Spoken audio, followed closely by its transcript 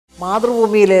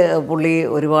മാതൃഭൂമിയിൽ പുള്ളി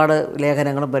ഒരുപാട്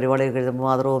ലേഖനങ്ങളും പരിപാടിയൊക്കെ എഴുതുമ്പോൾ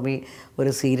മാതൃഭൂമി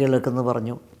ഒരു സീരിയലൊക്കെയെന്ന്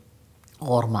പറഞ്ഞു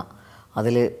ഓർമ്മ.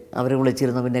 അതിൽ അവർ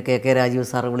വിളിച്ചിരുന്നു, പിന്നെ കെ രാജീവ്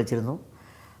സാറ് വിളിച്ചിരുന്നു,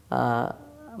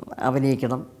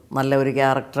 അഭിനയിക്കണം, നല്ല ഒരു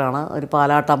ക്യാരക്ടറാണ്, ഒരു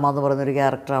പാലാട്ടമ്മ എന്ന് പറയുന്നൊരു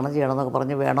ക്യാരക്ടറാണ് ചെയ്യണമെന്നൊക്കെ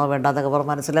പറഞ്ഞ് വേണോ വേണ്ടാന്നൊക്കെ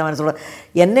പറഞ്ഞ് മനസ്സിലൂടെ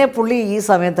എന്നെ പുള്ളി ഈ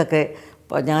സമയത്തൊക്കെ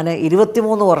ഞാൻ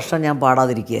 23 വർഷം ഞാൻ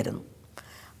പാടാതിരിക്കുകയായിരുന്നു.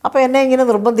 അപ്പോൾ എന്നെ ഇങ്ങനെ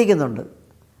നിർബന്ധിക്കുന്നുണ്ട്,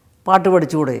 പാട്ട്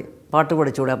പഠിച്ചുകൂടെ.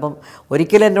 അപ്പം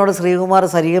ഒരിക്കലും എന്നോട് ശ്രീകുമാർ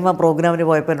സരിഗമ പ്രോഗ്രാമിന്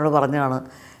പോയപ്പോൾ എന്നോട് പറഞ്ഞതാണ്,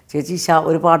 ചേച്ചി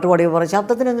ഒരു പാട്ട് പാടിയപ്പോൾ പറഞ്ഞു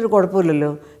ശബ്ദത്തിനൊന്നും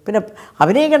കുഴപ്പമില്ലല്ലോ, പിന്നെ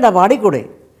അഭിനയിക്കണ്ട, പാടിക്കൂടെ.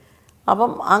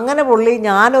 അപ്പം അങ്ങനെ പുള്ളി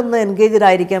ഞാനൊന്ന് എൻഗേജ്ഡ്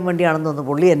ആയിരിക്കാൻ വേണ്ടിയാണെന്ന് തോന്നുന്നു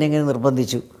പുള്ളി എന്നെ ഇങ്ങനെ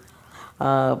നിർബന്ധിച്ചു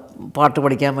പാട്ട്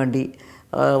പഠിക്കാൻ വേണ്ടി.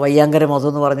 വയ്യാങ്കര മധു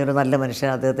എന്ന് പറഞ്ഞൊരു നല്ല മനുഷ്യൻ,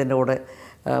 അദ്ദേഹത്തിൻ്റെ കൂടെ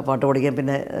പാട്ട് പഠിക്കാൻ,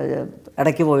 പിന്നെ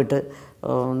ഇടയ്ക്ക് പോയിട്ട്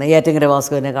നെയ്യാറ്റിങ്കര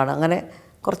വാസുവിനെ കാണാം. അങ്ങനെ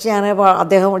കുറച്ച് ഞാൻ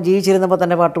അദ്ദേഹം ജീവിച്ചിരുന്നപ്പോൾ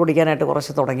തന്നെ പാട്ട് പഠിക്കാനായിട്ട്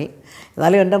കുറച്ച് തുടങ്ങി.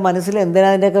 എന്നാലും എൻ്റെ മനസ്സിൽ എന്തിനാ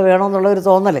അതിൻ്റെയൊക്കെ വേണമെന്നുള്ളൊരു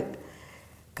തോന്നൽ.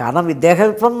 കാരണം ഇദ്ദേഹം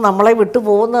ഇപ്പം നമ്മളെ വിട്ടു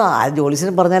പോകുന്ന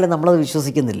ജോലിസിനും പറഞ്ഞാലും നമ്മളത്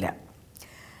വിശ്വസിക്കുന്നില്ല.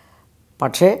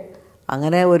 പക്ഷേ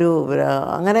അങ്ങനെ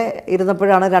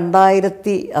ഇരുന്നപ്പോഴാണ്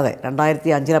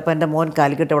 2005 അപ്പം എൻ്റെ മോൻ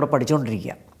കാലിക്കറ്റ് അവിടെ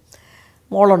പഠിച്ചുകൊണ്ടിരിക്കുക.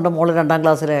 മോളുണ്ട്, മോൾ 2ാം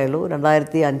ക്ലാസ്സിലായുള്ളൂ.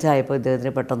 2005 ആയപ്പോൾ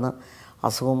ഇദ്ദേഹത്തിന് പെട്ടെന്ന്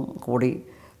അസുഖം കൂടി,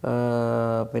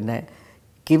 പിന്നെ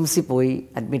കിംസിൽ പോയി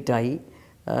അഡ്മിറ്റായി.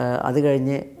 അത്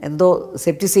കഴിഞ്ഞ് എന്തോ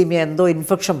സെപ്റ്റിസീമിയ എന്തോ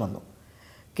ഇൻഫെക്ഷൻ വന്നു,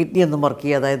 കിഡ്നി ഒന്നും വർക്ക്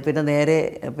ചെയ്യുക. അതായത് പിന്നെ നേരെ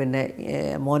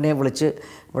മോനെ വിളിച്ച്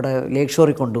ഇവിടെ ലേക്ക്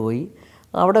ഷോറിൽ കൊണ്ടുപോയി.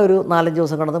 അവിടെ ഒരു 4-5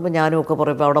 ദിവസം കിടന്നപ്പോൾ ഞാനും ഒക്കെ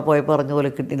പറയപ്പോൾ അവിടെ പോയപ്പോൾ പറഞ്ഞ പോലെ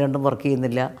കിഡ്നി രണ്ടും വർക്ക്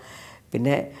ചെയ്യുന്നില്ല.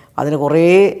 പിന്നെ അതിന് കുറേ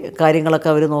കാര്യങ്ങളൊക്കെ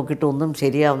അവർ നോക്കിയിട്ട് ഒന്നും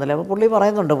ശരിയാവുന്നില്ല. അപ്പോൾ പുള്ളി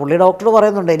പറയുന്നുണ്ട്, പുള്ളി ഡോക്ടർ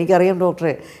പറയുന്നുണ്ട്, എനിക്കറിയാം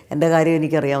ഡോക്ടറെ, എൻ്റെ കാര്യം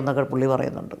എനിക്കറിയാമെന്നൊക്കെ പുള്ളി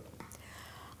പറയുന്നുണ്ട്.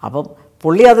 അപ്പം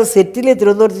പുള്ളി അത് സെറ്റിൽ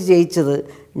തിരുവനന്തപുരത്ത് ചെയ്യിച്ചത്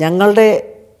ഞങ്ങളുടെ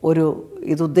ഒരു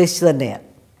ഇതുദ്ദേശിച്ച് തന്നെയാണ്,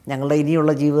 ഞങ്ങളുടെ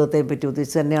ഇനിയുള്ള ജീവിതത്തെ പറ്റി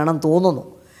ഉദ്ദേശിച്ച് തന്നെയാണെന്ന് തോന്നുന്നു.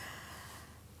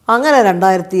 അങ്ങനെ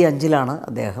 2005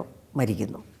 അദ്ദേഹം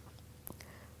മരിച്ചു.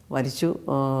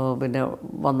 പിന്നെ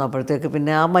വന്നപ്പോഴത്തേക്ക്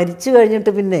പിന്നെ ആ മരിച്ചു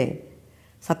കഴിഞ്ഞിട്ട് പിന്നെ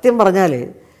സത്യം പറഞ്ഞാൽ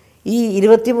ഈ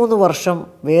 23 വർഷം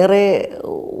വേറെ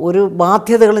ഒരു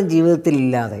ബാധ്യതകളും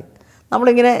ജീവിതത്തിലില്ലാതെ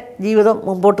നമ്മളിങ്ങനെ ജീവിതം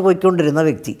മുമ്പോട്ട് പോയിക്കൊണ്ടിരുന്ന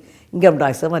വ്യക്തി, ഇൻകം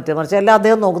ടാക്സ് മറിച്ച് എല്ലാം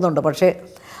അദ്ദേഹം നോക്കുന്നുണ്ട്. പക്ഷേ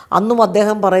അന്നും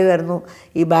അദ്ദേഹം പറയുമായിരുന്നു,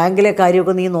 ഈ ബാങ്കിലെ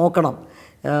കാര്യമൊക്കെ നീ നോക്കണം,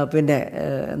 പിന്നെ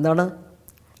എന്താണ്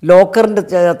ലോക്കറിൻ്റെ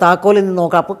താക്കോലിൽ നിന്ന്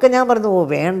നോക്കാം. അപ്പൊക്കെ ഞാൻ പറഞ്ഞു,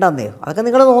 വേണ്ടെന്നേ, അതൊക്കെ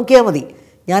നിങ്ങൾ നോക്കിയാൽ മതി,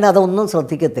 ഞാനതൊന്നും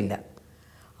ശ്രദ്ധിക്കത്തില്ല.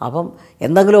 അപ്പം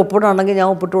എന്തെങ്കിലും ഒപ്പിടാണെങ്കിൽ ഞാൻ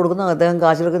ഒപ്പിട്ട് കൊടുക്കുന്നു, അദ്ദേഹം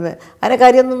കാശെടുക്കുന്നത്, അതിൻ്റെ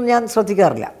കാര്യമൊന്നും ഞാൻ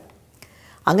ശ്രദ്ധിക്കാറില്ല.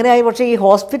 അങ്ങനെയായി. പക്ഷേ ഈ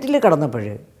ഹോസ്പിറ്റലിൽ കിടന്നപ്പോൾ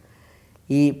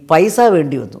ഈ പൈസ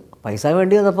വേണ്ടി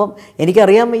വന്നപ്പം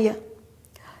എനിക്കറിയാൻ വയ്യ,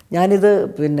 ഞാനിത്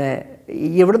പിന്നെ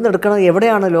എവിടുന്ന് എടുക്കണം,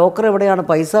 എവിടെയാണ് ലോക്കർ, എവിടെയാണ്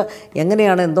പൈസ,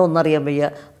 എങ്ങനെയാണ് എന്തോ ഒന്നറിയാൻ വയ്യ.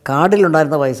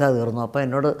 കാർഡിലുണ്ടായിരുന്ന പൈസ തീർന്നു. അപ്പോൾ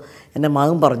എൻ്റെ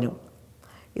മകൻ പറഞ്ഞു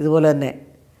ഇതുപോലെ തന്നെ,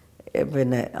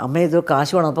 പിന്നെ അമ്മ ഇത്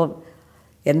കാശ് വേണം. അപ്പം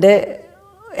എൻ്റെ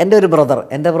ഒരു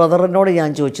എൻ്റെ ബ്രദറിനോട് ഞാൻ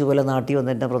ചോദിച്ചു പോലെ നാട്ടിൽ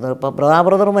വന്ന് എൻ്റെ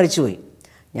ബ്രദർ മരിച്ചുപോയി.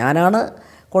 ഞാനാണ്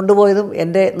കൊണ്ടുപോയതും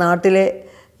എൻ്റെ നാട്ടിലെ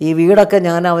ഈ വീടൊക്കെ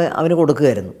ഞാൻ അവന്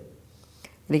കൊടുക്കുകയായിരുന്നു,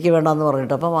 എനിക്ക് വേണ്ടെന്ന്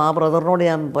പറഞ്ഞിട്ട്. അപ്പം ആ ബ്രദറിനോട്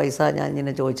ഞാൻ പൈസ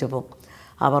ഇങ്ങനെ ചോദിച്ചപ്പം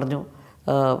പറഞ്ഞു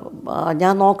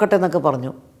ഞാൻ നോക്കട്ടെ എന്നൊക്കെ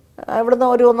പറഞ്ഞു. ഇവിടുന്ന്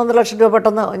ഒരു 1.5 ലക്ഷം രൂപ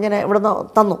പെട്ടെന്ന് ഇങ്ങനെ ഇവിടുന്ന്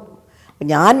തന്നു.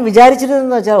 ഞാൻ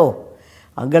വിചാരിച്ചിരുന്നതെന്ന് വെച്ചാൽ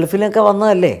ഗൾഫിലൊക്കെ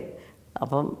വന്നതല്ലേ,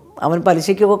 അപ്പം അവൻ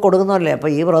പലിശയ്ക്കൊക്കെ കൊടുക്കുന്നതല്ലേ, അപ്പോൾ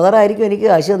ഈ ബ്രദറായിരിക്കും എനിക്ക്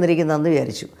കാശ് തന്നിരിക്കുന്നതെന്ന്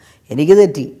വിചാരിച്ചു. എനിക്ക്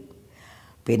തെറ്റി.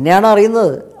 പിന്നെയാണ്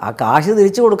അറിയുന്നത്, ആ കാശ്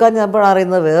തിരിച്ചു കൊടുക്കാൻ ഞാനപ്പോഴാണ്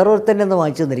അറിയുന്നത് വേറൊരുത്തന്നെ ഒന്ന്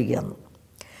വാങ്ങിച്ചു തന്നിരിക്കുകയെന്ന്.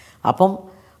 അപ്പം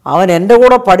അവൻ എൻ്റെ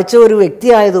കൂടെ പഠിച്ച ഒരു വ്യക്തി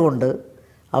ആയതുകൊണ്ട്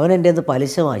അവൻ എൻ്റെ അടുത്ത്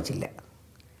പലിശ വാങ്ങിച്ചില്ല,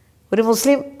 ഒരു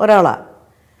മുസ്ലിം ഒരാളാണ്.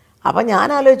 അപ്പം ഞാൻ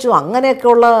ആലോചിച്ചു,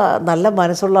 അങ്ങനെയൊക്കെയുള്ള നല്ല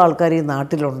മനസ്സുള്ള ആൾക്കാർ ഈ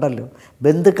നാട്ടിലുണ്ടല്ലോ,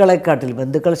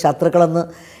 ബന്ധുക്കൾ ശത്രുക്കളെന്ന്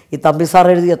ഈ തമ്പിസാർ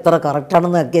എഴുതി എത്ര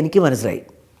കറക്റ്റാണെന്നൊക്കെ എനിക്ക് മനസ്സിലായി.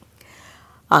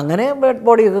 അങ്ങനെ ഡെഡ്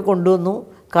ബോഡിയൊക്കെ കൊണ്ടുവന്നു,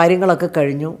 കാര്യങ്ങളൊക്കെ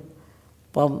കഴിഞ്ഞു.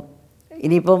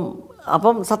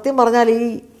 അപ്പം സത്യം പറഞ്ഞാൽ ഈ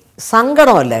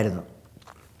സങ്കടമല്ലായിരുന്നു,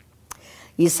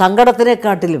 ഈ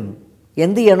സങ്കടത്തിനെക്കാട്ടിലും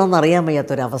എന്ത് ചെയ്യണമെന്ന് അറിയാൻ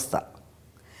വയ്യാത്തൊരവസ്ഥ.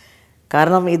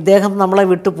 കാരണം ഇദ്ദേഹം നമ്മളെ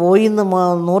വിട്ടു പോയി എന്ന്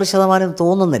 100%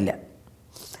 തോന്നുന്നില്ല.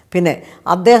 പിന്നെ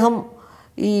അദ്ദേഹം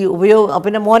ഈ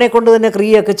പിന്നെ മോനെ കൊണ്ട് തന്നെ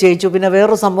ക്രിയയൊക്കെ ചെയ്യിച്ചു. പിന്നെ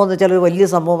വേറൊരു സംഭവം എന്ന് വെച്ചാൽ ഒരു വലിയ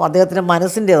സംഭവം അദ്ദേഹത്തിൻ്റെ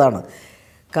മനസ്സിൻ്റേതാണ്.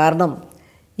 കാരണം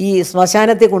ഈ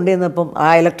ശ്മശാനത്തിൽ കൊണ്ടുവന്നപ്പം ആ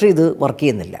ഇലക്ട്രിക് ഇത് വർക്ക്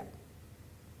ചെയ്യുന്നില്ല.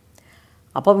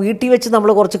 അപ്പം വീട്ടിൽ വെച്ച് നമ്മൾ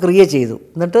കുറച്ച് ക്രിയ ചെയ്തു,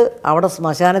 എന്നിട്ട് അവിടെ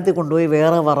ശ്മശാനത്തിൽ കൊണ്ടുപോയി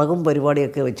വേറെ വിറകും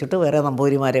പരിപാടിയൊക്കെ വെച്ചിട്ട് വേറെ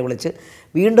നമ്പൂതിരിമാരെ വിളിച്ച്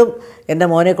വീണ്ടും എൻ്റെ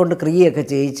മോനെ കൊണ്ട് ക്രിയയൊക്കെ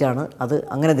ചെയ്യിച്ചാണ് അത്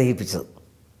അങ്ങനെ ദഹിപ്പിച്ചത്.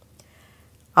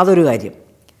 അതൊരു കാര്യം.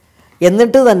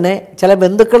 എന്നിട്ട് തന്നെ ചില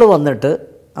ബന്ധുക്കൾ വന്നിട്ട്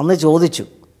അന്ന് ചോദിച്ചു,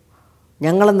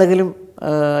 ഞങ്ങളെന്തെങ്കിലും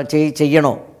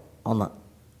ചെയ്യണോ ഒന്ന്?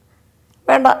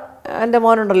 വേണ്ട, എൻ്റെ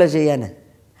മോനുണ്ടല്ലോ ചെയ്യാൻ.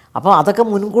 അപ്പോൾ അതൊക്കെ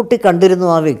മുൻകൂട്ടി കണ്ടിരുന്നു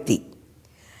ആ വ്യക്തി.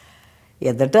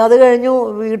 എന്നിട്ട് അത് കഴിഞ്ഞു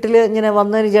വീട്ടിൽ ഇങ്ങനെ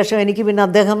വന്നതിന് ശേഷം എനിക്ക് പിന്നെ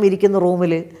അദ്ദേഹം ഇരിക്കുന്ന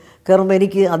റൂമിൽ കയറുമ്പോൾ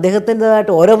എനിക്ക്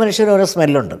അദ്ദേഹത്തിൻ്റെതായിട്ട് ഓരോ മനുഷ്യരും ഓരോ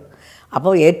സ്മെല്ലുണ്ട്.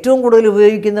 അപ്പോൾ ഏറ്റവും കൂടുതൽ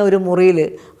ഉപയോഗിക്കുന്ന ഒരു മുറിയിൽ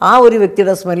ആ ഒരു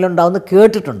വ്യക്തിയുടെ സ്മെല്ലുണ്ടാവുമെന്ന്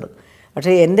കേട്ടിട്ടുണ്ട്.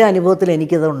 പക്ഷേ എൻ്റെ അനുഭവത്തിൽ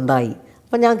എനിക്കത് ഉണ്ടായി.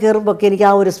 അപ്പം ഞാൻ കയറുമ്പോഴൊക്കെ എനിക്ക്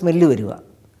ആ ഒരു സ്മെല്ല് വരിക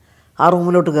ആ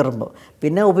റൂമിലോട്ട് കയറുമ്പോൾ.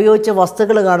 പിന്നെ ഉപയോഗിച്ച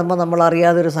വസ്തുക്കൾ കാണുമ്പോൾ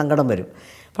നമ്മളറിയാതെ ഒരു സങ്കടം വരും.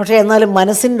 പക്ഷേ എന്നാലും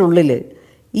മനസ്സിൻ്റെ ഉള്ളിൽ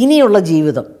ഇനിയുള്ള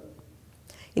ജീവിതം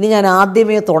ഇനി ഞാൻ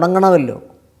ആദ്യമേ തുടങ്ങണമല്ലോ,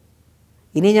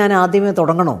 ഇനി ഞാൻ ആദ്യമേ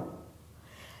തുടങ്ങണോ,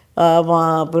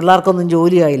 പിള്ളേർക്കൊന്നും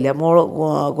ജോലിയായില്ല,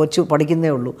 കൊച്ചു പഠിക്കുന്നേ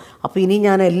ഉള്ളൂ, അപ്പോൾ ഇനി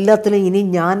ഞാൻ എല്ലാത്തിലും ഇനി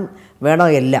ഞാൻ വേണോ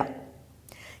എല്ലാം.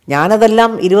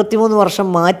 ഞാനതെല്ലാം 23 വർഷം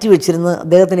മാറ്റി വെച്ചിരുന്ന്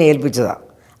അദ്ദേഹത്തിനെ ഏൽപ്പിച്ചതാണ്.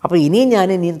 അപ്പോൾ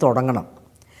ഇനിയും തുടങ്ങണം,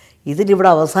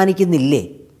 ഇതിലിവിടെ അവസാനിക്കുന്നില്ലേ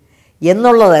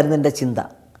എന്നുള്ളതായിരുന്നു എൻ്റെ ചിന്ത.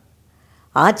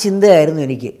 ആ ചിന്തയായിരുന്നു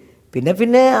എനിക്ക്.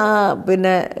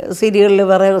 പിന്നെ സീരിയലിൽ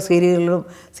വേറെ സീരിയലിലും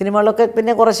സിനിമകളിലൊക്കെ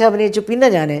പിന്നെ കുറച്ച് അഭിനയിച്ചു. പിന്നെ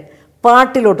ഞാൻ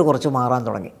പാട്ടിലോട്ട് കുറച്ച് മാറാൻ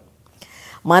തുടങ്ങി.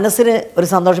 മനസ്സിന് ഒരു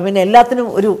സന്തോഷം. പിന്നെ എല്ലാത്തിനും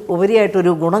ഒരു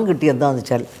ഉപരിയായിട്ടൊരു ഗുണം കിട്ടി. എന്താണെന്ന്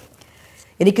വെച്ചാൽ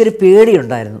എനിക്കൊരു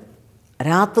പേടിയുണ്ടായിരുന്നു,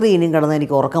 രാത്രി ഇനിയും കിടന്നാൽ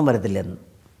എനിക്ക് ഉറക്കം വരത്തില്ലെന്ന്.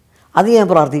 അത് ഞാൻ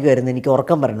പ്രാർത്ഥിക്കുമായിരുന്നു, എനിക്ക്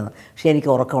ഉറക്കം വരണമെന്ന്. പക്ഷേ എനിക്ക്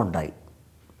ഉറക്കമുണ്ടായി,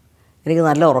 എനിക്ക്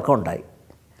നല്ല ഉറക്കമുണ്ടായി.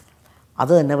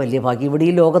 അത് തന്നെ വലിയ ഭാഗ്യം. ഇവിടെ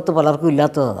ഈ ലോകത്ത് പലർക്കും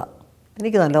ഇല്ലാത്തതാണ്.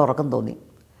 എനിക്ക് നല്ല ഉറക്കം തോന്നി,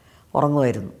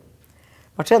 ഉറങ്ങുമായിരുന്നു.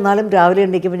 പക്ഷേ എന്നാലും രാവിലെ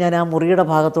എണീക്കുമ്പോൾ ഞാൻ ആ മുറിയുടെ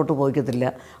ഭാഗത്തോട്ട് പോയിക്കത്തില്ല.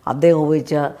 അദ്ദേഹം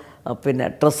ഉപയോഗിച്ച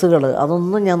ഡ്രസ്സുകൾ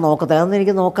അതൊന്നും ഞാൻ നോക്കത്തില്ല, അതൊന്നും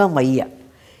എനിക്ക് നോക്കാൻ വയ്യ.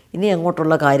 ഇനി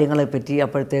അങ്ങോട്ടുള്ള കാര്യങ്ങളെപ്പറ്റി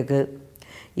അപ്പോഴത്തേക്ക്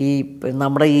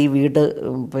നമ്മുടെ ഈ വീട്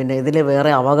ഇതിൽ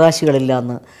വേറെ അവകാശികളില്ല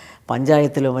എന്ന്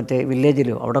പഞ്ചായത്തിലോ മറ്റേ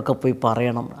വില്ലേജിലോ അവിടെയൊക്കെ പോയി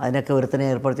പറയണം. അതിനൊക്കെ ഒരുത്തനെ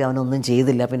ഏർപ്പെടുത്തി, അവനൊന്നും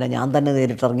ചെയ്തില്ല. പിന്നെ ഞാൻ തന്നെ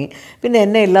നേരിട്ടിറങ്ങി. പിന്നെ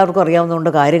എന്നെ എല്ലാവർക്കും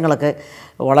അറിയാവുന്നതുകൊണ്ട് കാര്യങ്ങളൊക്കെ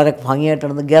വളരെ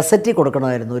ഭംഗിയായിട്ടാണ് ഗസറ്റി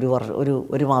കൊടുക്കണമായിരുന്നു.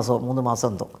 ഒരു മാസമോ 3 മാസം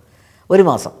എന്തോ, 1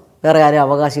 മാസം വേറെ ആരും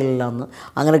അവകാശികളില്ലെന്ന്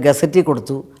അങ്ങനെ ഗസറ്റി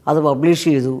കൊടുത്തു. അത് പബ്ലിഷ്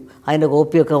ചെയ്തു, അതിൻ്റെ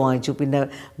കോപ്പിയൊക്കെ വാങ്ങിച്ചു. പിന്നെ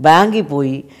ബാങ്കിൽ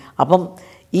പോയി. അപ്പം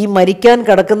ഈ മരിക്കാൻ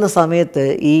കിടക്കുന്ന സമയത്ത്,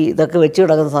 ഇതൊക്കെ വെച്ച്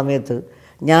കിടക്കുന്ന സമയത്ത്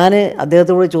ഞാൻ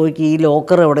അദ്ദേഹത്തോട് ചോദിക്കുക, ഈ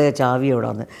ലോക്കർ എവിടെയാണ്, ചാവി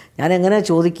എവിടെയാണെന്ന്. ഞാൻ എങ്ങനെയാണ്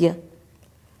ചോദിക്കുക?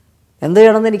 എന്ത്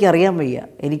ചെയ്യണമെന്ന് എനിക്കറിയാൻ വയ്യ,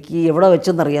 എനിക്ക് എവിടെ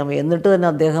വെച്ചെന്നറിയാൻ വയ്യ. എന്നിട്ട് തന്നെ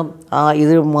അദ്ദേഹം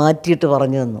ഇത് മാറ്റിയിട്ട്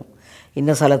പറഞ്ഞു തന്നു,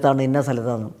 ഇന്ന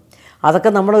സ്ഥലത്താണ്.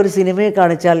 അതൊക്കെ നമ്മളൊരു സിനിമയെ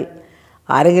കാണിച്ചാൽ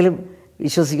ആരെങ്കിലും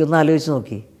വിശ്വസിക്കുമെന്ന് ആലോചിച്ച്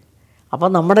നോക്കി. അപ്പം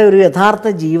നമ്മുടെ ഒരു യഥാർത്ഥ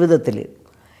ജീവിതത്തിൽ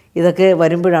ഇതൊക്കെ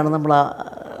വരുമ്പോഴാണ് നമ്മൾ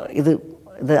ഇത്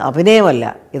അഭിനയമല്ല,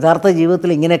 യഥാർത്ഥ ജീവിതത്തിൽ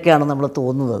ഇങ്ങനെയൊക്കെയാണ് നമ്മൾ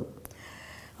തോന്നുന്നത്.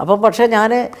 അപ്പം പക്ഷേ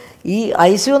ഞാൻ ഈ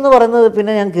ICU എന്ന് പറയുന്നത്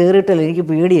പിന്നെ ഞാൻ കയറിയിട്ടില്ല, എനിക്ക്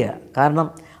പേടിയാണ്. കാരണം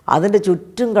അതിൻ്റെ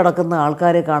ചുറ്റും കിടക്കുന്ന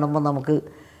ആൾക്കാരെ കാണുമ്പോൾ നമുക്ക്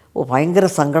ഭയങ്കര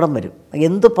സങ്കടം വരും.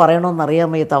 എന്ത് പറയണമെന്നറിയാൻ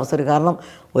വയ്യാത്ത അവസരം. കാരണം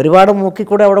ഒരുപാട്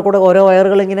മൂക്കിക്കൂടെ അവിടെ കൂടെ ഓരോ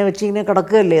വയറുകൾ ഇങ്ങനെ വെച്ച് ഇങ്ങനെ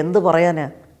കിടക്കുകയല്ലേ, എന്ത് പറയാനാ.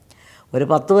 ഒരു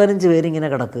 10-15 പേരിങ്ങനെ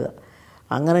കിടക്കുക.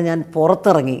 അങ്ങനെ ഞാൻ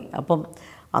പുറത്തിറങ്ങി. അപ്പം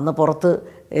അന്ന് പുറത്ത്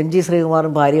MG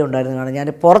ശ്രീകുമാറും ഭാര്യ ഉണ്ടായിരുന്നു കാണാൻ. ഞാൻ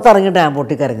പുറത്തിറങ്ങിയിട്ടാണ് ഞാൻ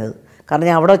പൊട്ടിക്കരഞ്ഞത്. കാരണം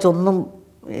ഞാൻ അവിടെ വെച്ചൊന്നും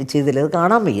ചെയ്തില്ല, അത്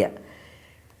കാണാൻ വയ്യ.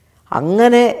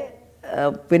 അങ്ങനെ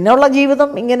പിന്നെയുള്ള ജീവിതം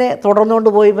ഇങ്ങനെ തുടർന്നുകൊണ്ട്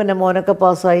പോയി. പിന്നെ മോനൊക്കെ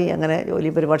പാസ്സായി, അങ്ങനെ ജോലി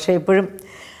പരി. പക്ഷേ ഇപ്പോഴും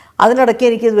അതിനിടയ്ക്ക്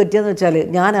എനിക്കിത് പറ്റിയെന്ന് വെച്ചാൽ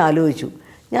ഞാൻ ആലോചിച്ചു,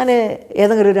 ഞാൻ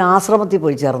ഏതെങ്കിലും ഒരു ആശ്രമത്തിൽ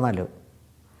പോയി ചേർന്നാലോ,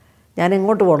 ഞാൻ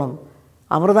എങ്ങോട്ട് പോകണം,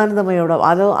 അമൃതാനന്ദമയോടെ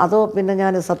അതോ പിന്നെ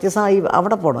ഞാൻ സത്യസായി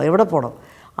അവിടെ പോകണം, എവിടെ പോകണം,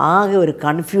 ആകെ ഒരു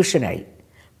കൺഫ്യൂഷനായി.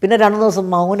 പിന്നെ 2 ദിവസം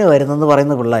മൗനമായിരുന്നെന്ന്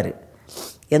പറയുന്ന പിള്ളേർ.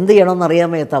 എന്ത് ചെയ്യണമെന്നറിയാൻ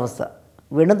വയ്യാത്ത അവസ്ഥ.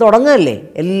 വീണ്ടും തുടങ്ങുകയല്ലേ,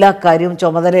 എല്ലാ കാര്യവും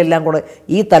ചുമതലയെല്ലാം കൂടെ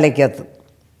ഈ തലയ്ക്കകത്ത്.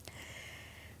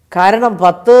 കാരണം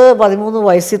 10-13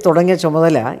 വയസ്സിൽ തുടങ്ങിയ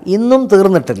ചുമതല ഇന്നും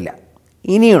തീർന്നിട്ടില്ല,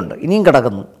 ഇനിയും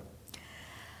കിടക്കുന്നു.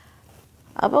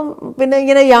 അപ്പം പിന്നെ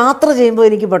ഇങ്ങനെ യാത്ര ചെയ്യുമ്പോൾ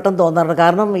എനിക്ക് പെട്ടെന്ന് തോന്നാറുണ്ട്.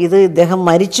 കാരണം ഇദ്ദേഹം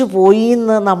മരിച്ചു പോയി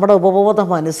എന്ന് നമ്മുടെ ഉപബോധ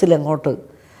മനസ്സിലങ്ങോട്ട്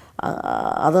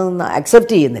അതൊന്നും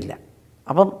അക്സെപ്റ്റ് ചെയ്യുന്നില്ല.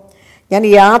 അപ്പം ഞാൻ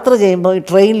യാത്ര ചെയ്യുമ്പോൾ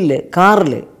ട്രെയിനിൽ,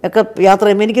 കാറിൽ ഒക്കെ യാത്ര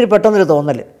ചെയ്യുമ്പോൾ എനിക്കൊരു പെട്ടെന്നൊരു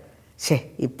തോന്നൽ,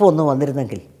 ഇപ്പോൾ ഒന്ന്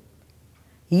വന്നിരുന്നെങ്കിൽ,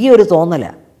 ഈ ഒരു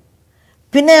തോന്നലാണ്.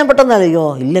 പിന്നെ ഞാൻ പെട്ടെന്ന് അറിയോ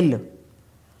ഇല്ലല്ലോ,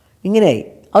 ഇങ്ങനെയായി.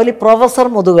 അതിൽ പ്രൊഫസർ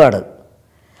മുതുകാട്,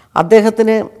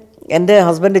 അദ്ദേഹത്തിന് എൻ്റെ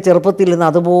ഹസ്ബൻഡ് ചെറുപ്പത്തിൽ നിന്ന്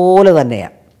അതുപോലെ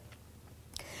തന്നെയാണ്.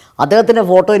 അദ്ദേഹത്തിൻ്റെ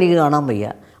ഫോട്ടോ എനിക്ക് കാണാൻ വയ്യ.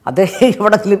 അദ്ദേഹം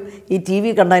എവിടെയെങ്കിലും ഈ TV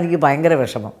കണ്ടാൽ എനിക്ക് ഭയങ്കര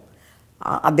വിഷമം.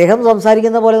 അദ്ദേഹം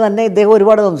സംസാരിക്കുന്ന പോലെ തന്നെ ഇദ്ദേഹം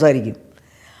ഒരുപാട് സംസാരിക്കും.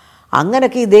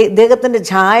 അങ്ങനെയൊക്കെ ഇദ്ദേഹത്തിൻ്റെ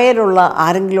ഛായയിലുള്ള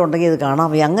ആരെങ്കിലും ഉണ്ടെങ്കിൽ ഇത് കാണാൻ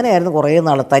വയ്യ. അങ്ങനെയായിരുന്നു കുറേ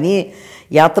നാൾ. തനിയെ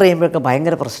യാത്ര ചെയ്യുമ്പോഴൊക്കെ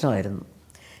ഭയങ്കര പ്രശ്നമായിരുന്നു.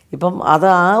 ഇപ്പം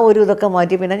ആ ഒരു ഇതൊക്കെ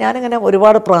മാറ്റി പിന്നെ ഞാനിങ്ങനെ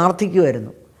ഒരുപാട്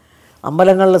പ്രാർത്ഥിക്കുമായിരുന്നു.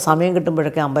 അമ്പലങ്ങളിൽ സമയം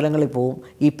കിട്ടുമ്പോഴൊക്കെ അമ്പലങ്ങളിൽ പോവും.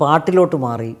 ഈ പാട്ടിലോട്ട്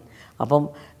മാറി. അപ്പം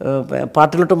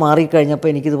പാട്ടിലോട്ട് മാറിക്കഴിഞ്ഞപ്പോൾ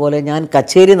എനിക്കിതുപോലെ ഞാൻ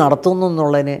കച്ചേരി നടത്തുന്നു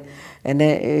എന്നുള്ളതിന്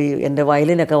എൻ്റെ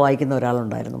വയലിനൊക്കെ വായിക്കുന്ന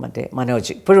ഒരാളുണ്ടായിരുന്നു, മറ്റേ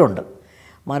മനോജ്, ഇപ്പോഴും ഉണ്ട്.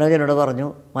 മനോജ് എന്നോട് പറഞ്ഞു,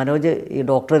 മനോജ് ഈ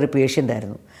ഡോക്ടർ ഒരു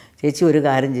പേഷ്യൻ്റായിരുന്നു. ചേച്ചി ഒരു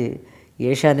കാര്യം ചെയ്യും,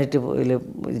 ഏഷ്യാനെറ്റിൽ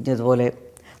ഇതുപോലെ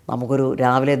നമുക്കൊരു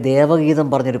രാവിലെ ദേവഗീതം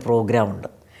പറഞ്ഞൊരു പ്രോഗ്രാമുണ്ട്,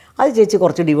 അത് ചേച്ചി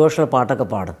കുറച്ച് ഡിവോഷണൽ പാട്ടൊക്കെ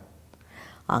പാടും.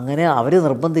 അങ്ങനെ അവർ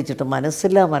നിർബന്ധിച്ചിട്ട്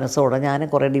മനസ്സോടെ ഞാൻ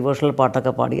കുറേ ഡിവോഷണൽ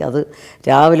പാട്ടൊക്കെ പാടി അത്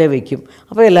രാവിലെ വയ്ക്കും.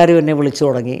 അപ്പോൾ എല്ലാവരും എന്നെ വിളിച്ചു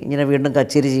തുടങ്ങി, ഇങ്ങനെ വീണ്ടും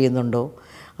കച്ചേരി ചെയ്യുന്നുണ്ടോ,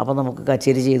 അപ്പോൾ നമുക്ക്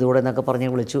കച്ചേരി ചെയ്തുകൂടെ എന്നൊക്കെ പറഞ്ഞ്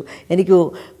വിളിച്ചു. എനിക്ക്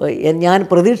ഞാൻ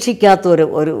പ്രതീക്ഷിക്കാത്ത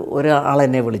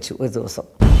ഒരാളെന്നെ വിളിച്ചു ഒരു ദിവസം.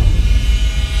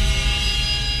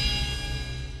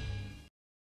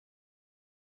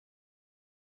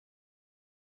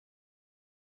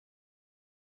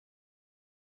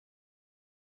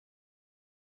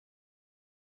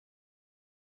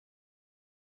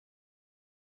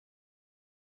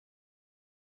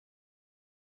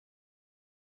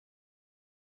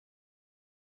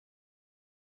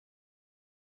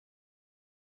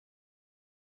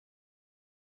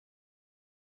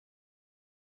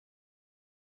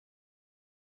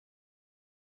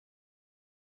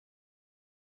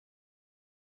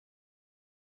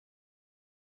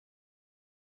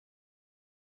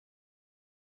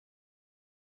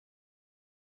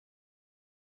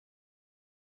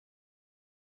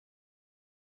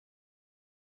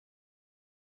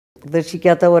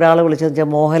 പ്രതീക്ഷിക്കാത്ത ഒരാളെ വിളിച്ചതെന്ന് വെച്ചാൽ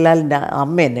മോഹൻലാലിൻ്റെ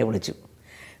അമ്മ എന്നെ വിളിച്ചു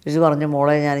പറഞ്ഞു,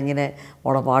 മോളെ ഞാനിങ്ങനെ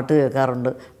മോളെ പാട്ട് കേൾക്കാറുണ്ട്,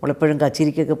 മോളെപ്പോഴും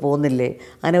കച്ചേരിക്കൊക്കെ പോകുന്നില്ലേ,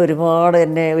 അങ്ങനെ ഒരുപാട്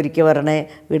എന്നെ ഒരിക്കൽ വരണേ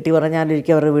വീട്ടിൽ പറഞ്ഞാൽ ഞാൻ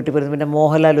ഒരിക്കൽ അവരുടെ വീട്ടിൽ വരുന്നു. പിന്നെ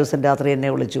മോഹൻലാൽ ദിവസം രാത്രി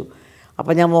എന്നെ വിളിച്ചു.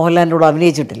 അപ്പോൾ ഞാൻ മോഹൻലാലിൻ്റെ കൂടെ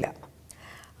അഭിനയിച്ചിട്ടില്ല.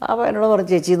 അപ്പോൾ എന്നോട്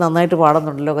പറഞ്ഞു, ചേച്ചി നന്നായിട്ട്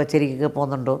പാടുന്നുണ്ടല്ലോ, കച്ചേരിക്കൊക്കെ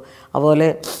പോകുന്നുണ്ടോ. അതുപോലെ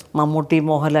മമ്മൂട്ടി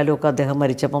മോഹൻലാലും ഒക്കെ അദ്ദേഹം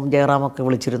മരിച്ചപ്പം ജയറാമൊക്കെ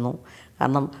വിളിച്ചിരുന്നു.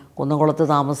 കാരണം കുന്നംകുളത്ത്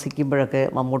താമസിക്കുമ്പോഴൊക്കെ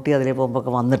മമ്മൂട്ടി അതിലേ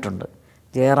പോകുമ്പോഴൊക്കെ വന്നിട്ടുണ്ട്.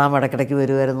 ജയറാം ഇടയ്ക്കിടയ്ക്ക്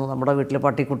വരുമായിരുന്നു, നമ്മുടെ വീട്ടിലെ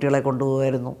പട്ടിക്കുട്ടികളെ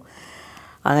കൊണ്ടുപോകുമായിരുന്നു.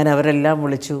 അങ്ങനെ അവരെല്ലാം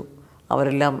വിളിച്ചു,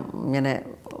 അവരെല്ലാം ഇങ്ങനെ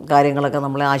കാര്യങ്ങളൊക്കെ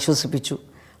നമ്മളെ ആശ്വസിപ്പിച്ചു.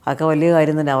 അതൊക്കെ വലിയ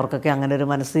കാര്യം തന്നെ. അവർക്കൊക്കെ അങ്ങനെ ഒരു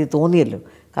മനസ്സിൽ തോന്നിയല്ലോ.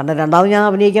 കാരണം രണ്ടാമത് ഞാൻ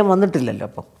അഭിനയിക്കാൻ വന്നിട്ടില്ലല്ലോ.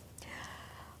 അപ്പം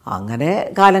അങ്ങനെ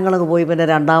കാലങ്ങളൊക്കെ പോയി. പിന്നെ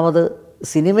രണ്ടാമത്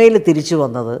സിനിമയിൽ തിരിച്ചു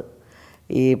വന്നത്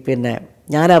പിന്നെ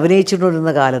ഞാൻ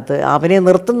അഭിനയിച്ചുകൊണ്ടിരുന്ന കാലത്ത് അഭിനയം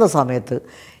നിർത്തുന്ന സമയത്ത്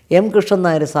എം കൃഷ്ണൻ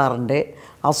നായർ സാറിൻ്റെ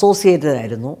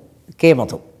അസോസിയേറ്റഡായിരുന്നു കെ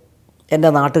മധു. എൻ്റെ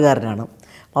നാട്ടുകാരനാണ്.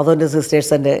 മധുവിൻ്റെ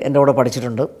സിസ്റ്റേഴ്സ് എൻ്റെ കൂടെ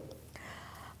പഠിച്ചിട്ടുണ്ട്.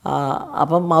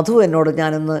 അപ്പം മധു എന്നോട്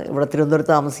ഞാനിന്ന് ഇവിടെ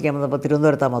തിരുവനന്തപുരത്ത് താമസിക്കാൻ വന്നപ്പോൾ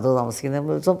തിരുവനന്തപുരത്താണ് മധു താമസിക്കുന്നത്.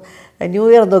 ദിവസം ന്യൂ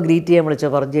ഇയർ എന്തോ ഗ്രീറ്റ് ചെയ്യാൻ വിളിച്ചോ,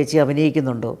 പറഞ്ഞു ചേച്ചി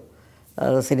അഭിനയിക്കുന്നുണ്ടോ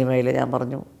സിനിമയിൽ. ഞാൻ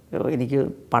പറഞ്ഞു എനിക്ക്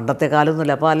പണ്ടത്തെ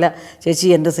കാലമൊന്നുമില്ല. അപ്പോൾ അല്ല ചേച്ചി,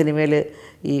 എൻ്റെ സിനിമയിൽ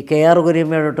ഈ KR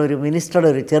കുര്യമ്മയോട്ട് ഒരു മിനിസ്റ്ററുടെ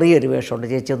ഒരു ചെറിയൊരു വേഷമുണ്ട്,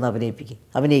 ചേച്ചി ഒന്ന്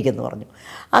അഭിനയിക്കുമെന്ന് പറഞ്ഞു.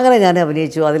 അങ്ങനെ ഞാൻ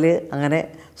അഭിനയിച്ചു. അതിൽ അങ്ങനെ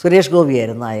സുരേഷ്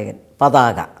ഗോപിയായിരുന്നു നായകൻ,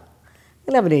 പതാക.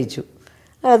 അതിൽ അഭിനയിച്ചു.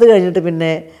 അത് കഴിഞ്ഞിട്ട്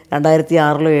പിന്നെ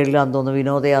 2006 2007 തോന്നുന്നു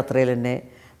വിനോദയാത്രയിൽ എന്നെ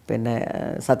പിന്നെ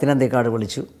സത്യനന്ദിക്കാട്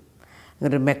വിളിച്ചു. അങ്ങനെ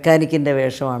ഒരു മെക്കാനിക്കിൻ്റെ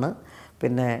വേഷമാണ്.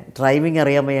 പിന്നെ ഡ്രൈവിംഗ്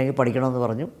അറിയാൻ വയ്യെങ്കിൽ പഠിക്കണമെന്ന്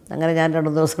പറഞ്ഞു. അങ്ങനെ ഞാൻ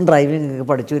 2 ദിവസം ഡ്രൈവിംഗ്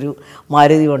പഠിച്ചു ഒരു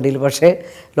മാരുതി വണ്ടിയിൽ. പക്ഷേ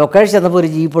ലൊക്കേഷൻ ചെന്നപ്പോൾ ഒരു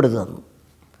ജീപ്പ് എടുത്ത് തന്നു.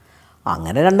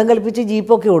 അങ്ങനെ രണ്ടും കൽപ്പിച്ച്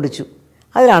ജീപ്പൊക്കെ ഓടിച്ചു.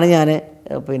 അതിലാണ് ഞാൻ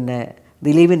പിന്നെ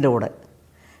ദിലീപിൻ്റെ കൂടെ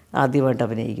ആദ്യമായിട്ട്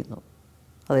അഭിനയിക്കുന്നു.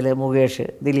 അതിൽ മുകേഷ്,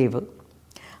 ദിലീപ്.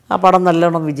 ആ പടം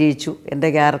നല്ലോണം വിജയിച്ചു. എൻ്റെ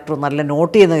ക്യാരക്ടർ നല്ല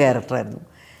നോട്ട് ചെയ്യുന്ന ക്യാരക്ടറായിരുന്നു.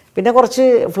 പിന്നെ കുറച്ച്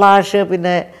ഫ്ലാഷ്,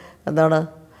 പിന്നെ എന്താണ്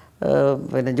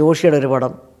പിന്നെ ജോഷിയുടെ ഒരു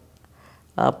പടം,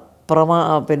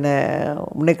 പിന്നെ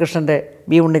ഉണ്ണികൃഷ്ണൻ്റെ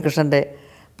ഉണ്ണികൃഷ്ണൻ്റെ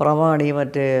പ്രമാണി,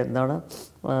 മറ്റേ എന്താണ്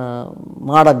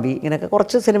മാടമ്പി, ഇങ്ങനെയൊക്കെ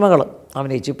കുറച്ച് സിനിമകൾ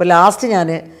അഭിനയിച്ചു. ഇപ്പോൾ ലാസ്റ്റ് ഞാൻ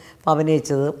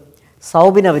അഭിനയിച്ചത്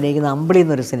സൗബിൻ അഭിനയിക്കുന്ന അമ്പിളി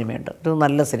എന്നൊരു സിനിമയുണ്ട്. ഒരു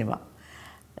നല്ല സിനിമ,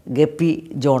 ഗപ്പി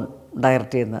ജോൺ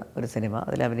ഡയറക്റ്റ് ചെയ്യുന്ന ഒരു സിനിമ.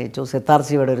 അതിൽ അഭിനയിച്ചു. സിത്താർ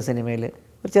ശിവയുടെ ഒരു സിനിമയിൽ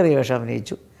ഒരു ചെറിയ വേഷം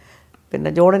അഭിനയിച്ചു. പിന്നെ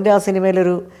ജോണിൻ്റെ ആ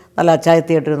സിനിമയിലൊരു നല്ല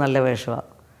അച്ചായത്തിയായിട്ടൊരു നല്ല വേഷമാണ്.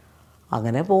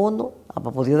 അങ്ങനെ പോകുന്നു.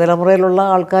 അപ്പോൾ പുതിയ തലമുറയിലുള്ള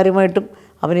ആൾക്കാരുമായിട്ടും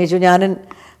അഭിനയിച്ചു. ഞാൻ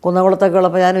കുന്നംകുളത്തൊക്കെ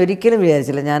ഉള്ളപ്പോൾ ഞാൻ ഒരിക്കലും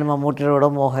വിചാരിച്ചില്ല ഞാൻ മമ്മൂട്ടിയുടെ കൂടെ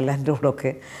മോഹൻലാലിൻ്റെ കൂടെ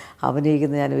ഒക്കെ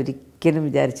അഭിനയിക്കുന്നത് ഞാൻ ഒരിക്കലും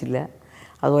വിചാരിച്ചില്ല.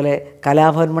 അതുപോലെ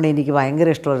കലാഭവൻ മണി എനിക്ക് ഭയങ്കര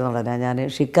ഇഷ്ടമുള്ള നടനാണ്. ഞാൻ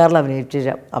ഷിക്കാറിൽ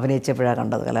അഭിനയിച്ചപ്പോഴാണ്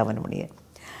കണ്ടത് കലാഭവൻ മണിയെ.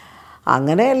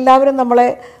 അങ്ങനെ എല്ലാവരും നമ്മളെ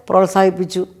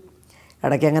പ്രോത്സാഹിപ്പിച്ചു.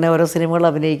 ഇടയ്ക്ക് അങ്ങനെ ഓരോ സിനിമകൾ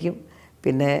അഭിനയിക്കും.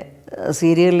 പിന്നെ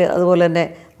സീരിയലിൽ അതുപോലെ തന്നെ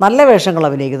നല്ല വേഷങ്ങൾ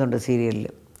അഭിനയിക്കുന്നുണ്ട് സീരിയലിൽ.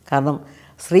 കാരണം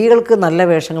സ്ത്രീകൾക്ക് നല്ല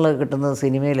വേഷങ്ങൾ കിട്ടുന്നത്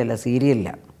സിനിമയിലല്ല,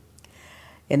 സീരിയലിലാണ്.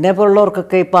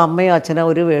 എന്നെപ്പോലുള്ളവർക്കൊക്കെ ഇപ്പോൾ അമ്മയോ അച്ഛനോ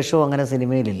ഒരു വേഷവും അങ്ങനെ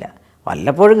സിനിമയിലില്ല,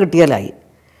 വല്ലപ്പോഴും കിട്ടിയാലായി.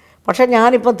 പക്ഷേ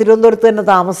ഞാനിപ്പോൾ തിരുവനന്തപുരത്ത് തന്നെ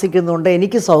താമസിക്കുന്നതുകൊണ്ട്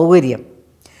എനിക്ക് സൗകര്യം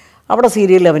അവിടെ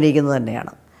സീരിയലിൽ അഭിനയിക്കുന്നത്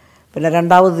തന്നെയാണ്. പിന്നെ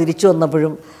രണ്ടാമത് തിരിച്ചു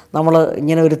വന്നപ്പോഴും നമ്മൾ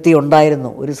ഇങ്ങനെ ഒരുത്തി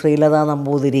ഉണ്ടായിരുന്നു, ഒരു ശ്രീലത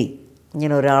നമ്പൂതിരി,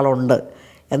 ഇങ്ങനെ ഒരാളുണ്ട്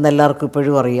എന്നെല്ലാവർക്കും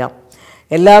ഇപ്പോഴും അറിയാം.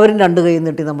 എല്ലാവരും 2 കൈ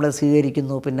നീട്ടി നമ്മളെ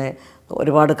സ്വീകരിക്കുന്നു. പിന്നെ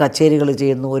ഒരുപാട് കച്ചേരികൾ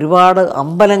ചെയ്യുന്നു. ഒരുപാട്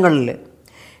അമ്പലങ്ങളിൽ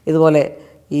ഇതുപോലെ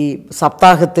ഈ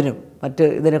സപ്താഹത്തിനും മറ്റ്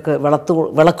ഇതിനൊക്കെ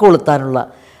വിളക്ക് കൊളുത്താനുള്ള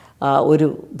ഒരു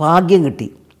ഭാഗ്യം കിട്ടി.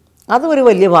 അതും ഒരു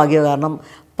വലിയ ഭാഗ്യം. കാരണം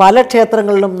പല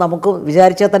ക്ഷേത്രങ്ങളിലും നമുക്ക്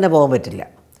വിചാരിച്ചാൽ തന്നെ പോകാൻ പറ്റില്ല.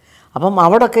 അപ്പം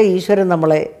അവിടെയൊക്കെ ഈശ്വരൻ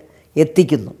നമ്മളെ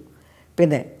എത്തിക്കുന്നു.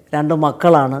 പിന്നെ 2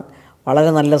 മക്കളാണ്,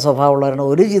 വളരെ നല്ല സ്വഭാവമുള്ളവരാണ്.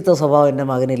 ഒരു ചീത്ത സ്വഭാവം എൻ്റെ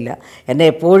മകനില്ല. എന്നെ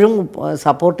എപ്പോഴും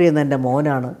സപ്പോർട്ട് ചെയ്യുന്ന എൻ്റെ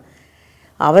മോനാണ്.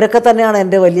 അവരൊക്കെ തന്നെയാണ്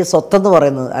എൻ്റെ വലിയ സ്വത്തെന്ന്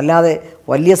പറയുന്നത്. അല്ലാതെ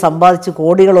വലിയ സമ്പാദിച്ച്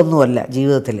കോടികളൊന്നുമല്ല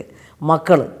ജീവിതത്തിൽ.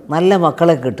 മക്കൾ, നല്ല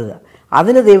മക്കളെ കിട്ടുക,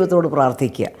 അതിന് ദൈവത്തോട്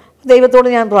പ്രാർത്ഥിക്കുക. ദൈവത്തോട്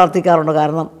ഞാൻ പ്രാർത്ഥിക്കാറുണ്ട്.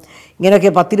 കാരണം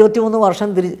ഇങ്ങനെയൊക്കെ 10-23 വർഷം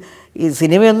ഈ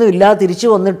സിനിമയൊന്നും ഇല്ലാതെ തിരിച്ചു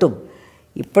വന്നിട്ടും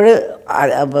ഇപ്പോഴ്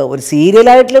ഒരു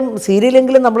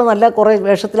സീരിയലെങ്കിലും നമ്മൾ നല്ല കുറേ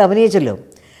വേഷത്തിൽ അഭിനയിച്ചല്ലോ,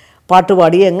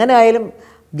 പാട്ടുപാടി. എങ്ങനെ ആയാലും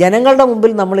ജനങ്ങളുടെ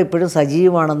മുമ്പിൽ നമ്മളിപ്പോഴും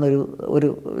സജീവമാണെന്നൊരു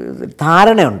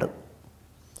ധാരണയുണ്ട്.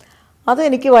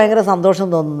 അതെനിക്ക് ഭയങ്കര സന്തോഷം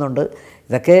തോന്നുന്നുണ്ട്.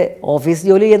 ഇതൊക്കെ ഓഫീസ്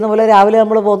ജോലി ചെയ്യുന്ന പോലെ രാവിലെ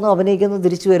നമ്മൾ പോകുന്നു, അഭിനയിക്കുന്നു,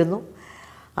 തിരിച്ചു വരുന്നു.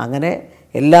 അങ്ങനെ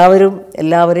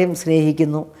എല്ലാവരെയും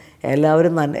സ്നേഹിക്കുന്നു.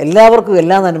 എല്ലാവർക്കും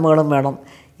എല്ലാ നന്മകളും വേണം.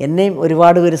 എന്നെയും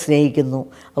ഒരുപാട് പേര് സ്നേഹിക്കുന്നു.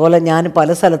 അതുപോലെ ഞാൻ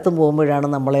പല സ്ഥലത്തും പോകുമ്പോഴാണ്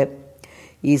നമ്മളെ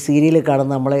ഈ സീരിയൽ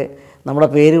കാണുന്ന നമ്മുടെ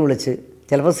പേര് വിളിച്ച്,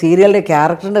 ചിലപ്പോൾ സീരിയലിൻ്റെ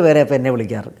ക്യാരക്ടറിൻ്റെ പേരെ ഇപ്പോൾ എന്നെ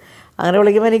വിളിക്കാറ്. അങ്ങനെ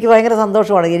വിളിക്കുമ്പോൾ എനിക്ക് ഭയങ്കര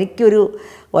സന്തോഷമാണ്. എനിക്കൊരു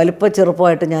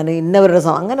ചെറുപ്പമായിട്ട് ഞാൻ ഇന്നവരുടെ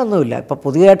അങ്ങനെയൊന്നുമില്ല. ഇപ്പോൾ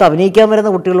പുതിയതായിട്ട് അഭിനയിക്കാൻ വരുന്ന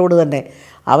കുട്ടികളോട് തന്നെ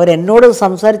അവരെന്നോട്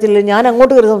സംസാരിച്ചില്ലെങ്കിൽ ഞാൻ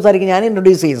അങ്ങോട്ട് കയറി സംസാരിക്കും. ഞാൻ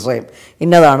ഇൻട്രൊഡ്യൂസ് ചെയ്യും സ്വയം.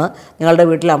 ഇന്നതാണ്, നിങ്ങളുടെ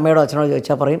വീട്ടിൽ അമ്മയോടോ അച്ഛനോടോ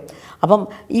ചോദിച്ചാൽ പറയും. അപ്പം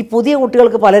ഈ പുതിയ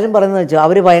കുട്ടികൾക്ക് പലരും പറയുന്നത് വെച്ചാൽ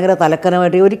അവർ ഭയങ്കര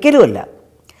തലക്കനമായിട്ട് ഒരിക്കലുമല്ല.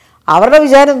 അവരുടെ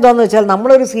വിചാരം എന്താണെന്ന് വെച്ചാൽ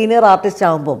നമ്മളൊരു സീനിയർ ആർട്ടിസ്റ്റ്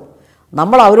ആകുമ്പം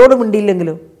നമ്മൾ അവരോട്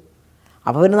മിണ്ടിയില്ലെങ്കിലും,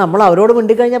 അപ്പോൾ പിന്നെ നമ്മൾ അവരോട്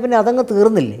മിണ്ടിക്കഴിഞ്ഞാൽ പിന്നെ അതങ്ങ്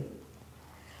തീർന്നില്ലേ.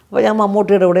 അപ്പോൾ ഞാൻ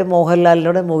മമ്മൂട്ടിയുടെ കൂടെ,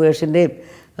 മോഹൻലാലിൻ്റെ, മുകേഷിൻ്റെയും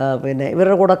പിന്നെ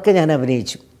ഇവരുടെ കൂടെയൊക്കെ ഞാൻ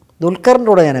അഭിനയിച്ചു. ദുൽഖറിൻ്റെ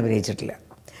കൂടെ ഞാൻ അഭിനയിച്ചിട്ടില്ല.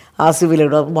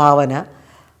 ആസിഫിലൂടെ, ഭാവന,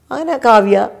 അങ്ങനെ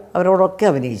കാവ്യ, അവരോടൊക്കെ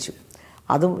അഭിനയിച്ചു.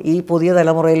 അതും ഈ പുതിയ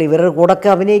തലമുറയിൽ ഇവരുടെ കൂടെയൊക്കെ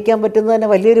അഭിനയിക്കാൻ പറ്റുന്നത് തന്നെ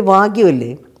വലിയൊരു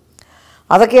ഭാഗ്യമല്ലേ.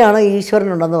 അതൊക്കെയാണ്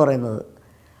ഈശ്വരനുണ്ടെന്ന് പറയുന്നത്.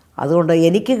 അതുകൊണ്ട്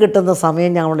എനിക്ക് കിട്ടുന്ന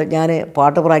സമയം ഞാൻ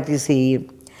പാട്ട് പ്രാക്ടീസ് ചെയ്യും,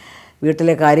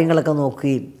 വീട്ടിലെ കാര്യങ്ങളൊക്കെ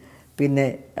നോക്കുകയും പിന്നെ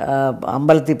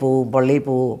അമ്പലത്തിൽ പോവും, പള്ളിയിൽ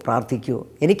പോവും, പ്രാർത്ഥിക്കുമോ.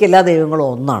 എനിക്കെല്ലാ ദൈവങ്ങളും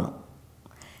ഒന്നാണ്.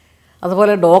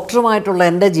 അതുപോലെ ഡോക്ടറുമായിട്ടുള്ള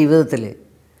എൻ്റെ ജീവിതത്തിൽ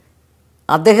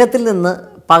അദ്ദേഹത്തിൽ നിന്ന്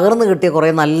പകർന്നു കിട്ടിയ കുറേ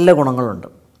നല്ല ഗുണങ്ങളുണ്ട്.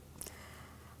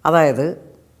 അതായത്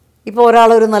ഇപ്പോൾ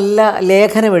ഒരാളൊരു നല്ല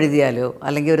ലേഖനം എഴുതിയാലോ,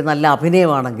 അല്ലെങ്കിൽ ഒരു നല്ല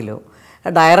അഭിനയമാണെങ്കിലോ,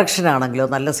 ഡയറക്ഷനാണെങ്കിലോ,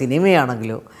 നല്ല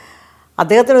സിനിമയാണെങ്കിലോ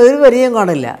അദ്ദേഹത്തിന് ഒരു പരിചയം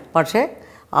കാണില്ല. പക്ഷേ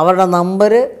അവരുടെ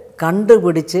നമ്പർ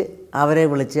കണ്ടുപിടിച്ച് അവരെ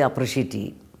വിളിച്ച് അപ്രിഷ്യേറ്റ്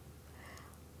ചെയ്യും.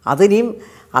 അതിനിയും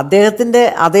അദ്ദേഹത്തിൻ്റെ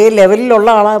അതേ ലെവലിലുള്ള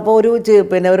ആളാണ്. ഇപ്പോൾ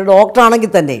ഒരു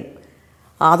ഡോക്ടറാണെങ്കിൽ തന്നെയും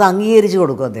അത് അംഗീകരിച്ച്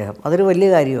കൊടുക്കും അദ്ദേഹം. അതൊരു വലിയ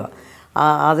കാര്യമാണ്.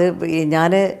 അത്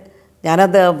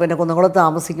ഞാനത് കുന്നംകുളത്ത്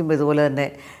താമസിക്കുമ്പോൾ ഇതുപോലെ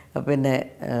തന്നെ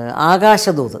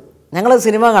ആകാശദൂത് ഞങ്ങൾ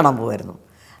സിനിമ കാണാൻ പോകുമായിരുന്നു.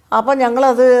 അപ്പോൾ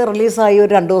ഞങ്ങളത് റിലീസായി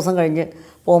ഒരു 2 ദിവസം കഴിഞ്ഞ്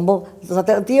പോകുമ്പോൾ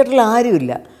തിയേറ്ററിൽ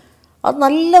ആരുമില്ല. അത്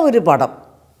നല്ല ഒരു പടം,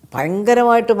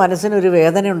 ഭയങ്കരമായിട്ട് മനസ്സിനൊരു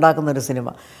വേദന ഉണ്ടാക്കുന്നൊരു സിനിമ.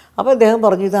 അപ്പോൾ അദ്ദേഹം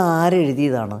പറഞ്ഞു, ഇത്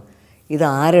ആരെഴുതിയതാണ്, ഇത്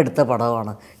ആരെടുത്ത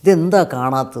പടമാണ്, ഇതെന്താ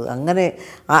കാണാത്തത്. അങ്ങനെ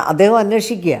അദ്ദേഹം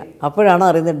അന്വേഷിക്കുക. അപ്പോഴാണ്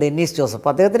അറിയുന്നത് ഡെന്നീസ് ജോസഫ്.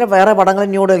 അദ്ദേഹത്തിൻ്റെ വേറെ പടങ്ങൾ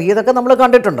ന്യൂഡൽഹി, ഇതൊക്കെ നമ്മൾ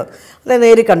കണ്ടിട്ടുണ്ട്. അല്ലെ,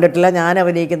 നേരിൽ കണ്ടിട്ടില്ല. ഞാൻ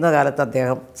അഭിനയിക്കുന്ന കാലത്ത്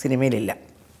അദ്ദേഹം സിനിമയിലില്ല.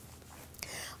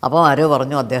 അപ്പോൾ ആരോ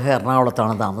പറഞ്ഞു അദ്ദേഹം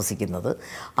എറണാകുളത്താണ് താമസിക്കുന്നത്.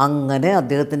 അങ്ങനെ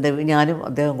ഞാനും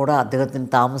അദ്ദേഹം കൂടെ അദ്ദേഹത്തിന്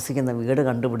താമസിക്കുന്ന വീട്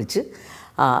കണ്ടുപിടിച്ച്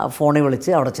ഫോണിൽ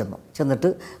വിളിച്ച് അവിടെ ചെന്നിട്ട്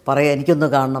പറയാം, എനിക്കൊന്ന്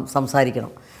കാണണം,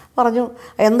 സംസാരിക്കണം പറഞ്ഞു.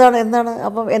 എന്താണ്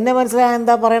അപ്പം എന്നെ മനസ്സിലായ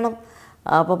എന്താ പറയണം.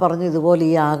 അപ്പോൾ പറഞ്ഞു, ഇതുപോലെ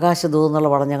ഈ ആകാശദൂത് എന്നുള്ള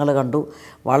പടം ഞങ്ങൾ കണ്ടു,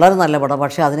 വളരെ നല്ല പടം,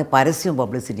 പക്ഷേ അതിന് പരസ്യവും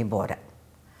പബ്ലിസിറ്റിയും പോരാ.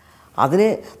 അതിന്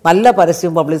നല്ല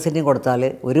പരസ്യവും പബ്ലിസിറ്റിയും കൊടുത്താൽ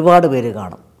ഒരുപാട് പേര്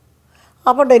കാണും.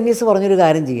 അപ്പോൾ ഡെന്നീസ് പറഞ്ഞൊരു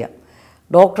കാര്യം ചെയ്യാം,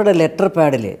 ഡോക്ടറുടെ ലെറ്റർ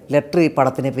പാഡിൽ ഈ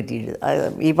പടത്തിനെ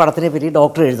പറ്റി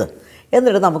ഡോക്ടർ എഴുതുക,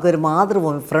 എന്നിട്ട് നമുക്കൊരു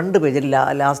മാതൃഭൂമി ഫ്രണ്ട് പേജിൽ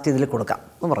ലാസ്റ്റ് ഇതിൽ കൊടുക്കാം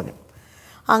എന്ന് പറഞ്ഞു.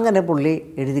 അങ്ങനെ പുള്ളി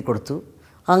എഴുതി കൊടുത്തു.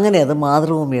 അങ്ങനെ അത്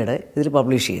മാതൃഭൂമിയുടെ ഇതിൽ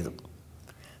പബ്ലിഷ് ചെയ്തു.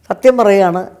 സത്യം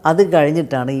പറയുകയാണ്, അത്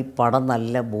കഴിഞ്ഞിട്ടാണ് ഈ പടം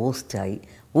നല്ല ബൂസ്റ്റായി,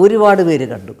 ഒരുപാട് പേര്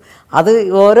കണ്ടു. അത്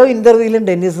ഓരോ ഇൻ്റർവ്യൂവിലും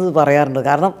ഡെന്നീസ് പറയാറുണ്ട്.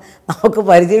 കാരണം നമുക്ക്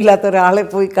പരിചയമില്ലാത്ത ഒരാളെ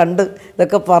പോയി കണ്ട്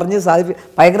ഇതൊക്കെ പറഞ്ഞ്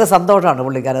ഭയങ്കര സന്തോഷമാണ്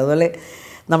പുള്ളിക്കാരൻ. അതുപോലെ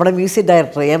നമ്മുടെ മ്യൂസിക്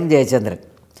ഡയറക്ടർ എം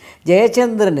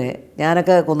ജയചന്ദ്രന്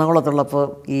ഞാനൊക്കെ കുന്നംകുളത്തുള്ളപ്പോൾ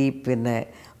ഈ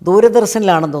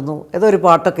ദൂരദർശനിലാണെന്ന് തോന്നുന്നു ഏതോ ഒരു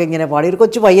പാട്ടൊക്കെ ഇങ്ങനെ പാടി, ഒരു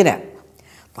കൊച്ചു പയ്യനാണ്,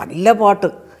 നല്ല പാട്ട്.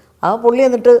 ആ പുള്ളി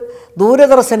എന്നിട്ട്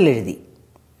ദൂരദർശനിൽ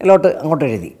അങ്ങോട്ട്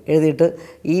എഴുതിയിട്ട്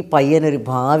ഈ പയ്യനൊരു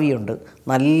ഭാവിയുണ്ട്,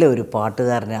 നല്ലൊരു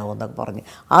പാട്ടുകാരനാവും എന്നൊക്കെ പറഞ്ഞ്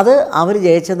അത് അവർ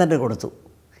ജയചന്ദ്രന് കൊടുത്തു,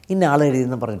 ഇന്ന ആൾ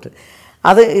എഴുതിയെന്ന് പറഞ്ഞിട്ട്.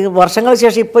 അത് വർഷങ്ങൾക്ക്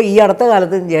ശേഷം ഇപ്പോൾ ഈ അടുത്ത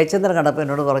കാലത്ത് ജയചന്ദ്രൻ കണ്ടപ്പോൾ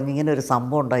എന്നോട് പറഞ്ഞു, ഇങ്ങനെ ഒരു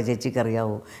സംഭവം ഉണ്ടായി, ചേച്ചിക്ക്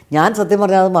അറിയാവോ. ഞാൻ സത്യം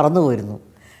പറഞ്ഞാൽ അത് മറന്നുപോയിരുന്നു.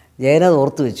 ജയനത്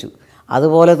ഓർത്തു വെച്ചു.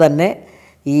 അതുപോലെ തന്നെ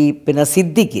ഈ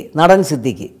നടൻ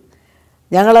സിദ്ദിഖ്,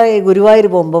 ഞങ്ങൾ ഈ ഗുരുവായൂർ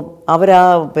പോകുമ്പം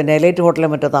എലൈറ്റ് ഹോട്ടലിൽ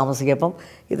മറ്റോ താമസിക്കപ്പം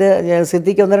ഇത്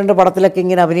സിദ്ദിഖ് 1-2 പടത്തിലൊക്കെ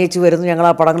ഇങ്ങനെ അഭിനയിച്ച് വരുന്നു. ഞങ്ങൾ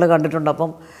ആ പടങ്ങൾ കണ്ടിട്ടുണ്ട്. അപ്പം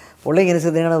പുള്ളി ഇങ്ങനെ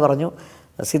സിദ്ദിഖിനോട് പറഞ്ഞു,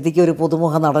 സിദ്ദിഖ് ഒരു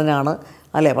പുതുമുഖ നടനാണ്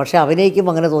അല്ലേ, പക്ഷേ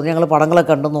അഭിനയിക്കുമ്പോൾ അങ്ങനെ തോന്നി, ഞങ്ങൾ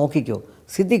പടങ്ങളൊക്കെ കണ്ട് നോക്കിക്കോ,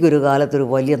 സിദ്ദിഖ് ഒരു കാലത്തൊരു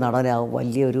വലിയ നടനാവും,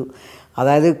 വലിയൊരു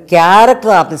അതായത്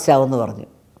ക്യാരക്ടർ ആർട്ടിസ്റ്റ് ആവുമെന്ന് പറഞ്ഞു.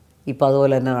 ഇപ്പോൾ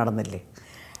അതുപോലെ തന്നെ നടന്നില്ലേ.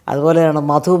 അതുപോലെയാണ്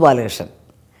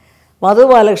മധു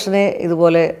ബാലകൃഷ്ണനെ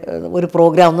ഇതുപോലെ ഒരു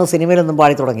പ്രോഗ്രാം ഒന്നും സിനിമയിലൊന്നും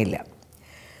പാടി തുടങ്ങിയില്ല.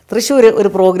 തൃശ്ശൂർ ഒരു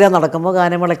പ്രോഗ്രാം നടക്കുമ്പോൾ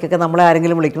ഗാനമേളയ്ക്കൊക്കെ നമ്മളെ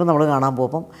ആരെങ്കിലും വിളിക്കുമ്പോൾ നമ്മൾ കാണാൻ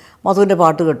പോകുമ്പം മധുവിൻ്റെ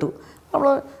പാട്ട് കേട്ടു. നമ്മൾ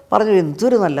പറഞ്ഞു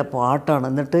എന്തൊരു നല്ല പാട്ടാണ്.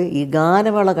 എന്നിട്ട് ഈ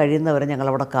ഗാനമേള കഴിയുന്നവരെ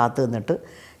ഞങ്ങളവിടെ കാത്തു നിന്നിട്ട്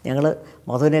ഞങ്ങൾ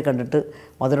മധുവിനെ കണ്ടിട്ട്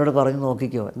മധുവിനോട് പറഞ്ഞു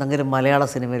നോക്കിക്കോ എന്തെങ്കിലും മലയാള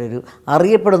സിനിമയിലൊരു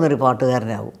അറിയപ്പെടുന്നൊരു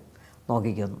പാട്ടുകാരനാവും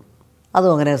നോക്കിക്കൊന്നു.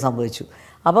 അതും അങ്ങനെ സംഭവിച്ചു.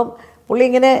 അപ്പം പുള്ളി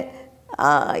ഇങ്ങനെ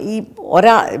ഈ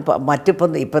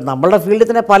ഇപ്പം നമ്മളുടെ ഫീൽഡിൽ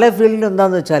തന്നെ പല ഫീൽഡിലും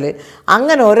എന്താണെന്ന് വെച്ചാൽ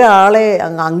അങ്ങനെ ഒരാളെ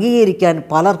അംഗീകരിക്കാൻ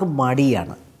പലർക്കും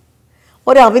മടിയാണ്.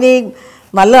 ഒരഭിനയം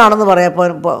നല്ലതാണെന്ന്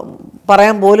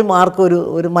പറയാൻ പോലും ആർക്കും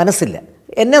ഒരു മനസ്സില്ല.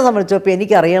 എന്നെ സംബന്ധിച്ചപ്പോൾ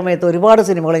എനിക്കറിയാൻ വയ്യാത്ത ഒരുപാട്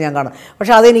സിനിമകൾ ഞാൻ കാണും.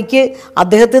 പക്ഷേ അതെനിക്ക്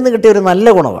അദ്ദേഹത്തിൽ നിന്ന് കിട്ടിയ ഒരു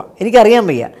നല്ല ഗുണമാണ്. എനിക്കറിയാൻ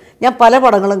വയ്യ. ഞാൻ പല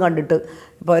പടങ്ങളും കണ്ടിട്ട്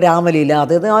ഇപ്പോൾ രാമലീല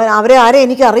അവരെ ആരെയും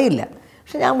എനിക്കറിയില്ല.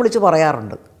 പക്ഷെ ഞാൻ വിളിച്ച്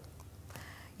പറയാറുണ്ട്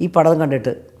ഈ പടം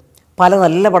കണ്ടിട്ട്, പല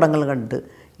നല്ല പടങ്ങളും കണ്ടിട്ട്.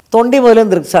 തൊണ്ടി മുതലും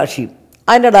ദൃക്സാക്ഷിയും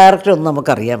അതിൻ്റെ ഡയറക്ടറൊന്നും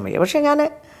നമുക്കറിയാൻ വയ്യ. പക്ഷേ ഞാൻ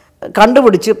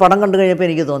കണ്ടുപിടിച്ച് പടം കണ്ടു കഴിഞ്ഞപ്പോൾ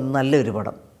എനിക്ക് തോന്നുന്നു നല്ലൊരു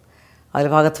പടം. അതിൽ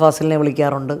ഫഹദ് ഫാസിലിനെ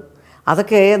വിളിക്കാറുണ്ട്.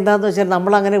 അതൊക്കെ എന്താണെന്ന് വെച്ചാൽ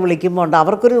നമ്മളങ്ങനെ വിളിക്കുമ്പോൾ ഉണ്ട്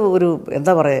അവർക്കൊരു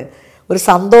എന്താ പറയുക, ഒരു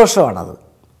സന്തോഷമാണത്.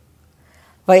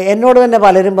 അപ്പോൾ എന്നോട് തന്നെ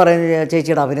പലരും പറയും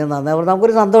ചേച്ചിയുടെ അഭിനയം നന്നായി.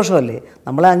 നമുക്കൊരു സന്തോഷമല്ലേ,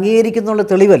 നമ്മളെ അംഗീകരിക്കുന്നുള്ള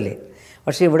തെളിവല്ലേ.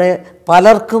 പക്ഷേ ഇവിടെ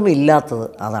പലർക്കും ഇല്ലാത്തത്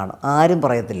അതാണ്. ആരും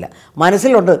പറയത്തില്ല.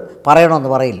 മനസ്സിലുണ്ട്,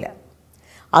 പറയണമെന്ന് പറയില്ല.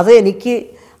 അത് എനിക്ക്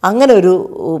അങ്ങനെ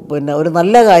ഒരു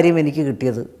നല്ല കാര്യം എനിക്ക്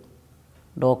കിട്ടിയത്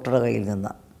ഡോക്ടറുടെ കയ്യിൽ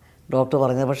നിന്നാണ്. ഡോക്ടർ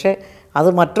പറഞ്ഞത്. പക്ഷേ അത്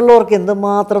മറ്റുള്ളവർക്ക്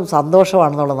എന്തുമാത്രം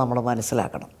സന്തോഷമാണെന്നുള്ളത് നമ്മൾ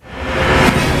മനസ്സിലാക്കണം.